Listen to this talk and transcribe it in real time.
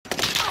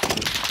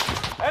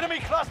Enemy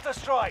cluster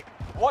strike.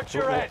 Watch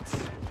your heads.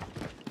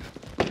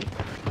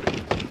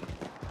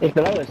 He's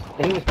below us.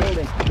 He was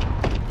building.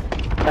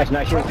 That's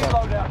no shooting.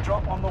 Friendly loadout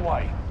drop on the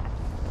way.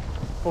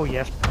 Oh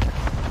yes.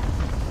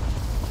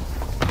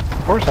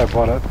 Of course I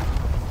bought it.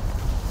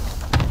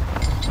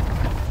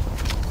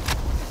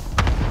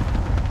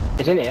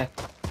 He's in here.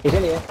 He's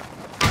in here.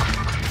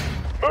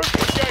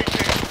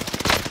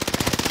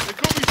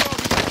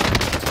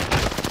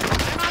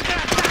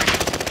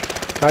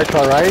 Guy's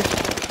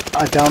alright.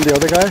 I downed the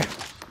other guy.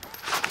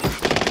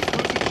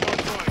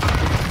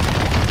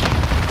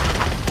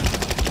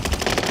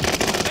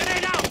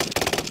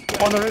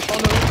 On the roof, on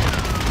the roof.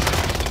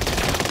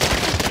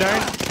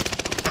 Down.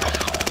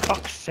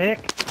 Fuck's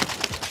sake.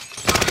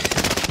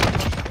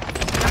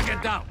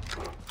 Target down.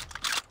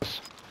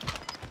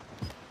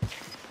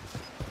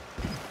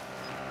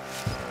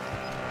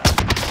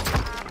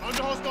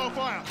 Under hostile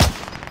fire.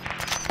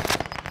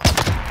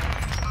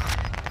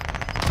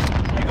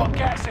 You got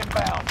gas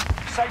inbound.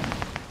 Safe.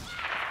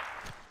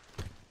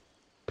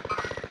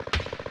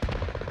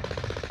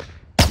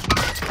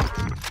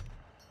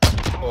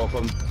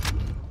 Awesome.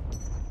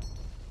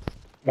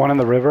 One in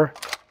the river.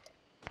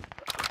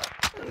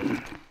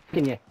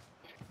 Can you?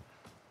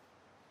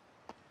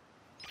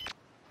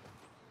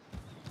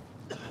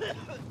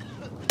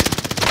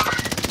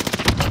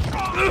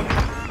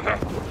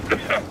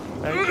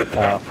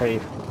 Free.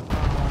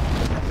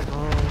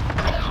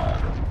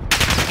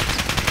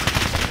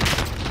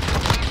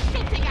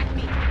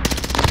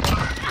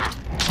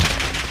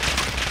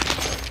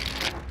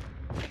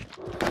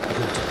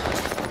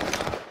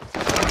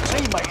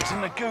 Teammate is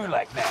in the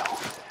gulag now.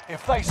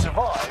 If they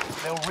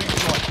survive, they'll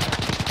rejoin you.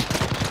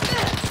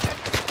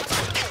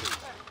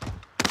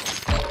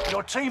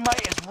 Your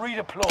teammate is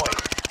redeployed.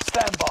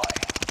 Stand by.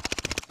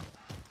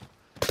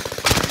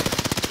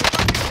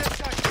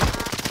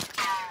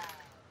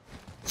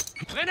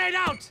 Grenade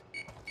out!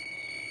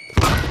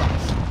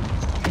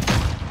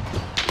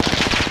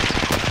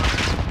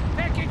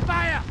 Taking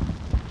fire!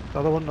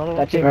 Another one, another one.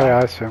 That's it. Yeah,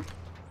 I see him.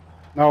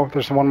 No,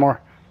 there's one more.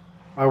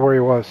 Right where he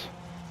was.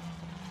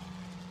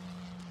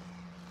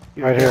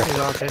 Right here. He's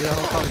arcade,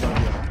 I'll come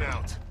down here.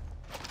 Out. Is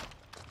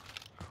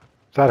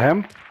that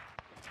him?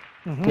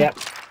 Mm-hmm. Yep.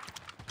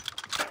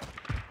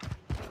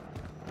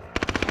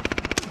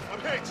 I'm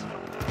hit.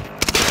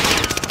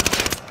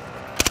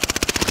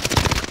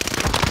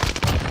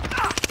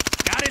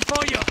 Got it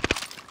for you!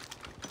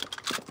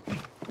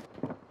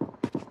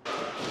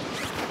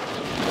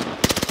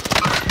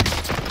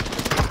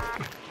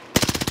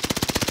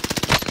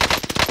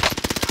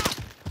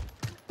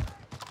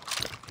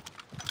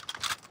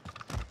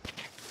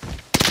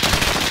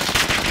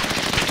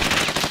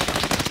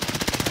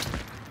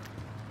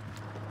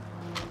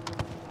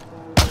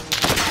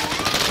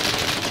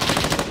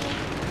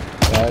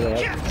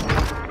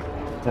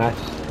 Nice.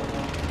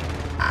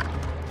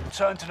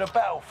 Return to the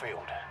battlefield.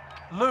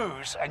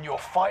 Lose and your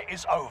fight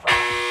is over.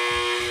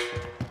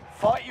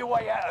 Fight your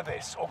way out of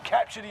this or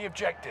capture the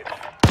objective.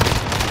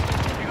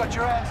 You got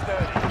your hands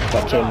dirty.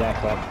 Got him there,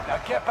 club. Now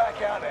get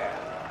back out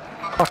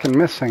there. Fucking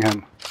missing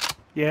him.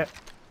 Yeah. So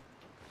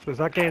there's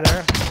that guy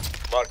there.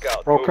 Mark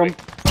out. Broke him.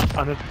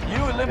 And it, You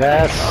eliminate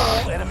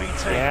Yes. all enemy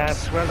teams.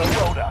 yes, well done.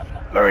 Well done.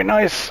 Very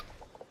nice.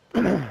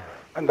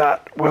 And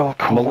that will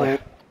call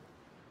it.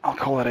 I'll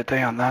call it a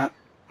day on that.